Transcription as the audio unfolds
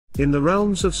In the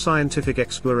realms of scientific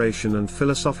exploration and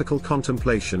philosophical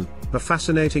contemplation, a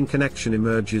fascinating connection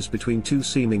emerges between two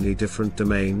seemingly different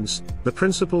domains, the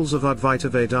principles of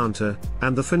Advaita Vedanta,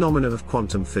 and the phenomena of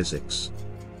quantum physics.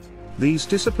 These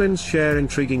disciplines share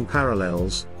intriguing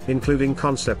parallels, including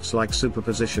concepts like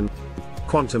superposition,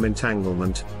 quantum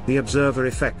entanglement, the observer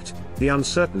effect, the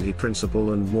uncertainty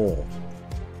principle and more.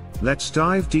 Let's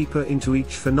dive deeper into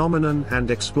each phenomenon and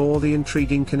explore the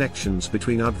intriguing connections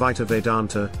between Advaita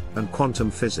Vedanta and quantum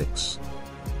physics.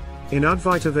 In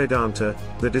Advaita Vedanta,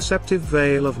 the deceptive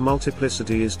veil of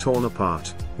multiplicity is torn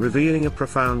apart, revealing a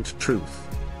profound truth.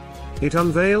 It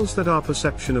unveils that our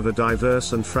perception of a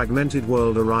diverse and fragmented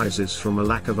world arises from a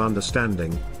lack of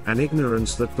understanding, an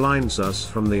ignorance that blinds us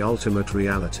from the ultimate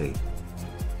reality.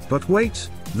 But wait,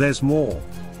 there's more.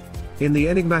 In the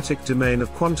enigmatic domain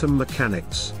of quantum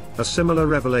mechanics, a similar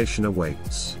revelation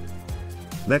awaits.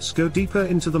 Let's go deeper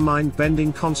into the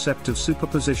mind-bending concept of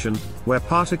superposition, where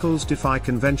particles defy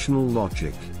conventional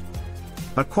logic.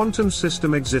 A quantum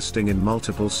system existing in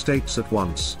multiple states at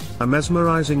once, a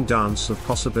mesmerizing dance of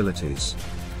possibilities.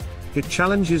 It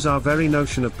challenges our very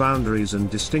notion of boundaries and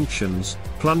distinctions,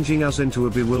 plunging us into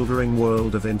a bewildering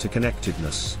world of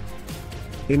interconnectedness.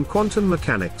 In quantum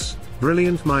mechanics,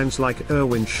 brilliant minds like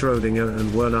Erwin Schrödinger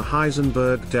and Werner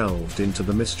Heisenberg delved into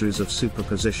the mysteries of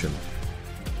superposition.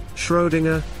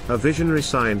 Schrödinger, a visionary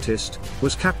scientist,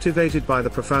 was captivated by the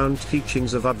profound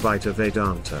teachings of Advaita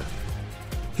Vedanta.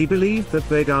 He believed that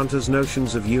Vedanta's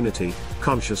notions of unity,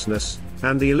 consciousness,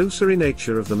 and the illusory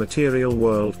nature of the material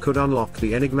world could unlock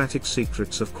the enigmatic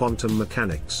secrets of quantum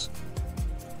mechanics.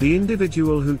 The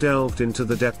individual who delved into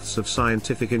the depths of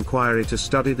scientific inquiry to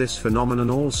study this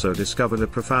phenomenon also discovered a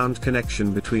profound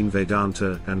connection between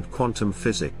Vedanta and quantum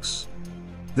physics.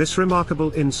 This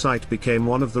remarkable insight became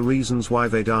one of the reasons why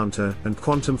Vedanta and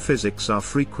quantum physics are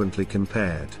frequently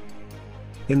compared.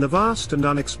 In the vast and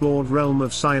unexplored realm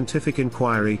of scientific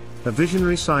inquiry, a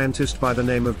visionary scientist by the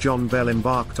name of John Bell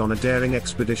embarked on a daring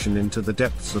expedition into the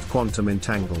depths of quantum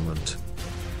entanglement.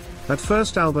 At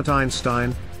first Albert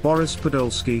Einstein, Boris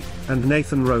Podolsky, and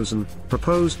Nathan Rosen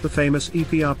proposed the famous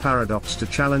EPR paradox to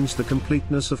challenge the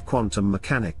completeness of quantum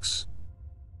mechanics.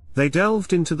 They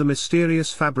delved into the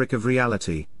mysterious fabric of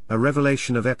reality, a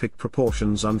revelation of epic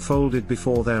proportions unfolded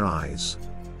before their eyes.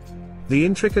 The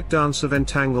intricate dance of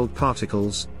entangled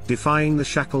particles, defying the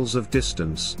shackles of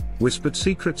distance, whispered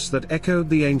secrets that echoed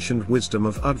the ancient wisdom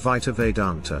of Advaita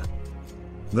Vedanta.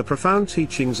 The profound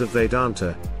teachings of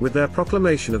Vedanta, with their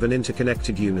proclamation of an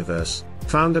interconnected universe,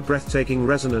 found a breathtaking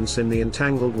resonance in the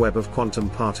entangled web of quantum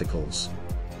particles.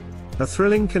 A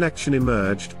thrilling connection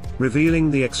emerged, revealing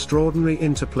the extraordinary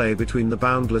interplay between the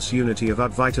boundless unity of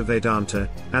Advaita Vedanta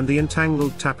and the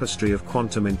entangled tapestry of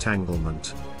quantum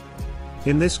entanglement.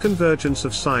 In this convergence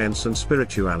of science and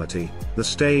spirituality, the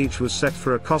stage was set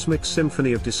for a cosmic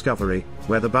symphony of discovery,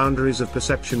 where the boundaries of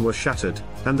perception were shattered,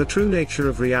 and the true nature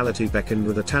of reality beckoned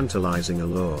with a tantalizing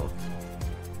allure.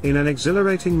 In an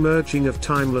exhilarating merging of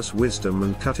timeless wisdom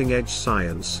and cutting-edge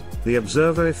science, the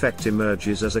observer effect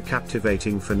emerges as a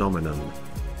captivating phenomenon.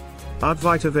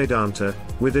 Advaita Vedanta,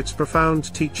 with its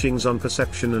profound teachings on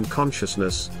perception and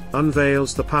consciousness,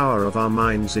 unveils the power of our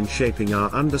minds in shaping our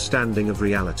understanding of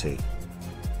reality.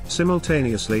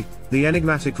 Simultaneously, the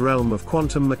enigmatic realm of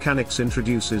quantum mechanics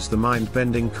introduces the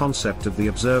mind-bending concept of the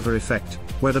observer effect,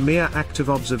 where the mere act of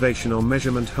observation or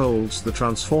measurement holds the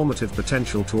transformative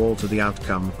potential to alter the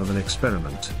outcome of an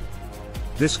experiment.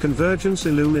 This convergence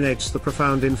illuminates the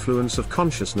profound influence of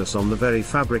consciousness on the very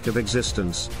fabric of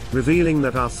existence, revealing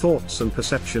that our thoughts and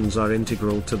perceptions are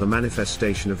integral to the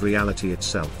manifestation of reality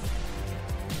itself.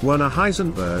 Werner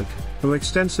Heisenberg, who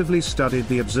extensively studied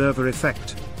the observer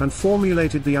effect, and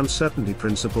formulated the uncertainty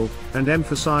principle, and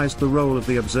emphasized the role of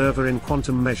the observer in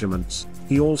quantum measurements,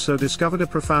 he also discovered a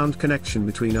profound connection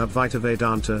between Advaita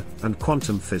Vedanta and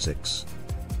quantum physics.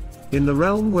 In the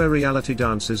realm where reality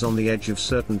dances on the edge of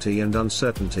certainty and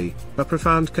uncertainty, a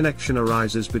profound connection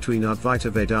arises between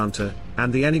Advaita Vedanta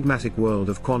and the enigmatic world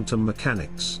of quantum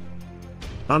mechanics.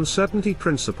 Uncertainty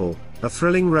principle, a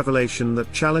thrilling revelation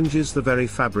that challenges the very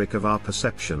fabric of our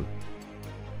perception.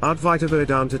 Advaita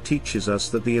Vedanta teaches us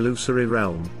that the illusory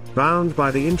realm, bound by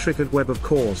the intricate web of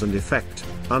cause and effect,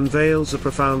 unveils a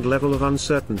profound level of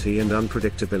uncertainty and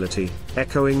unpredictability,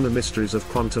 echoing the mysteries of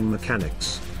quantum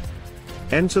mechanics.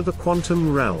 Enter the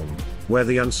quantum realm, where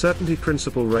the uncertainty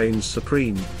principle reigns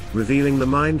supreme, revealing the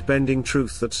mind-bending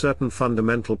truth that certain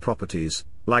fundamental properties,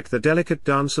 like the delicate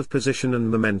dance of position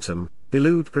and momentum,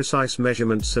 elude precise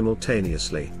measurement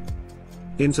simultaneously.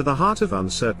 into the heart of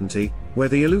uncertainty, where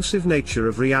the elusive nature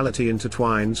of reality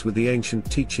intertwines with the ancient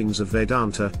teachings of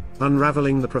Vedanta,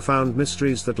 unraveling the profound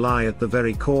mysteries that lie at the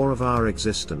very core of our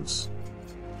existence.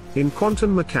 In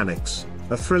quantum mechanics,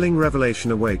 a thrilling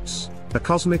revelation awaits, a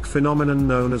cosmic phenomenon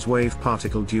known as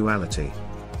wave-particle duality.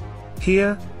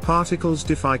 Here, particles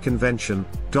defy convention,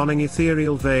 donning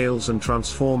ethereal veils and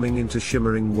transforming into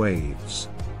shimmering waves.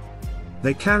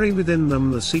 They carry within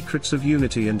them the secrets of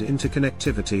unity and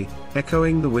interconnectivity,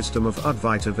 echoing the wisdom of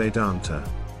Advaita Vedanta.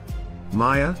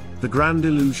 Maya, the grand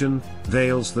illusion,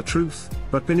 veils the truth,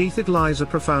 but beneath it lies a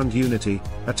profound unity,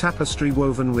 a tapestry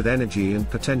woven with energy and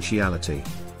potentiality.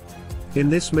 In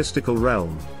this mystical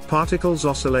realm, particles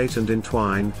oscillate and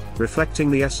entwine, reflecting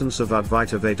the essence of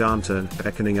Advaita Vedanta and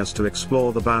beckoning us to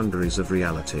explore the boundaries of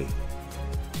reality.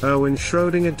 Erwin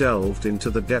Schrödinger delved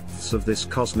into the depths of this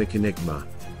cosmic enigma.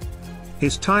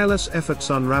 His tireless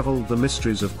efforts unraveled the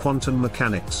mysteries of quantum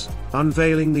mechanics,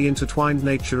 unveiling the intertwined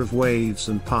nature of waves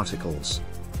and particles.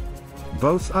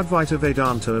 Both Advaita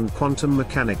Vedanta and quantum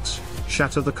mechanics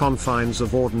shatter the confines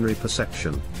of ordinary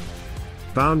perception.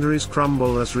 Boundaries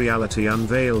crumble as reality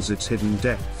unveils its hidden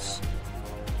depths.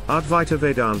 Advaita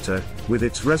Vedanta, with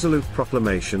its resolute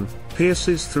proclamation,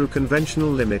 pierces through conventional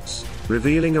limits,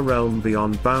 revealing a realm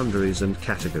beyond boundaries and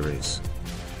categories.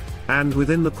 And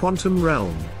within the quantum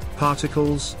realm,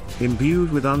 particles,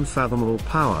 imbued with unfathomable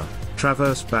power,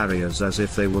 traverse barriers as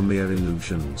if they were mere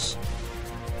illusions.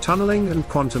 Tunneling and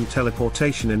quantum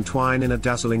teleportation entwine in a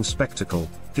dazzling spectacle,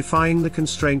 defying the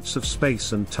constraints of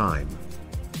space and time.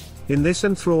 In this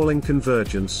enthralling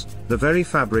convergence, the very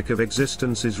fabric of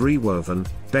existence is rewoven,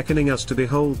 beckoning us to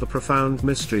behold the profound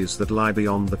mysteries that lie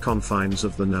beyond the confines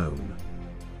of the known.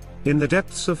 In the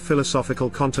depths of philosophical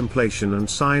contemplation and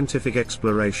scientific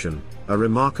exploration, a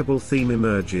remarkable theme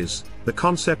emerges, the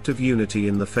concept of unity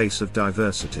in the face of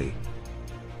diversity.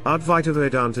 Advaita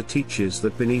Vedanta teaches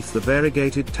that beneath the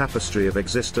variegated tapestry of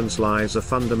existence lies a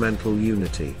fundamental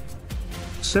unity.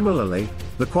 Similarly,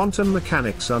 the quantum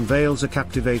mechanics unveils a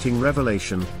captivating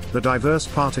revelation: the diverse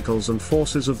particles and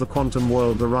forces of the quantum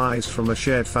world arise from a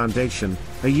shared foundation,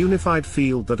 a unified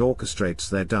field that orchestrates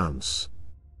their dance.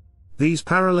 These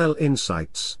parallel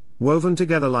insights, woven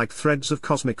together like threads of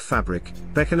cosmic fabric,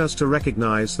 beckon us to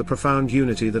recognize the profound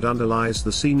unity that underlies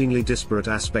the seemingly disparate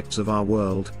aspects of our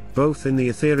world, both in the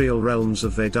ethereal realms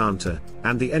of Vedanta,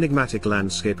 and the enigmatic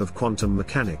landscape of quantum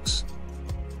mechanics.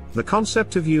 The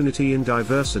concept of unity in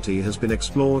diversity has been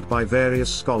explored by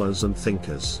various scholars and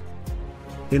thinkers.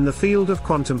 In the field of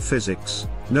quantum physics,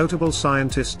 notable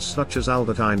scientists such as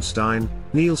Albert Einstein,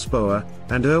 Niels Bohr,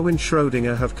 and Erwin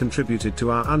Schrödinger have contributed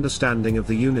to our understanding of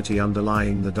the unity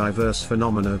underlying the diverse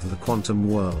phenomena of the quantum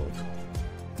world.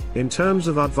 In terms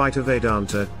of Advaita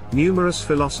Vedanta, numerous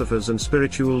philosophers and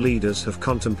spiritual leaders have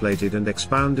contemplated and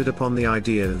expounded upon the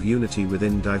idea of unity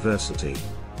within diversity.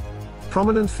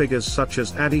 Prominent figures such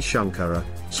as Adi Shankara,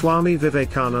 Swami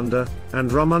Vivekananda, and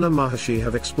Ramana Maharshi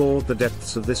have explored the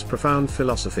depths of this profound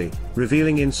philosophy,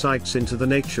 revealing insights into the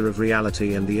nature of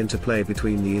reality and the interplay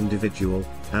between the individual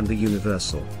and the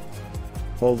universal.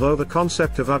 Although the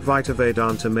concept of Advaita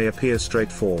Vedanta may appear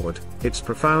straightforward, its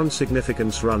profound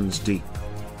significance runs deep.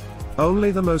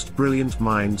 Only the most brilliant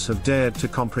minds have dared to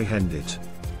comprehend it.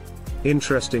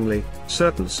 Interestingly,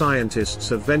 certain scientists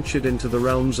have ventured into the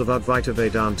realms of Advaita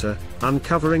Vedanta,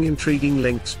 uncovering intriguing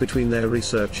links between their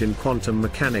research in quantum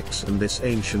mechanics and this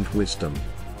ancient wisdom.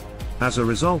 As a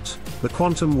result, the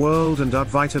quantum world and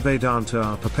Advaita Vedanta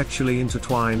are perpetually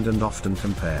intertwined and often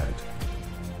compared.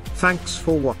 Thanks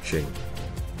for watching.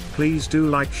 Please do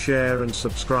like, share and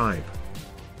subscribe.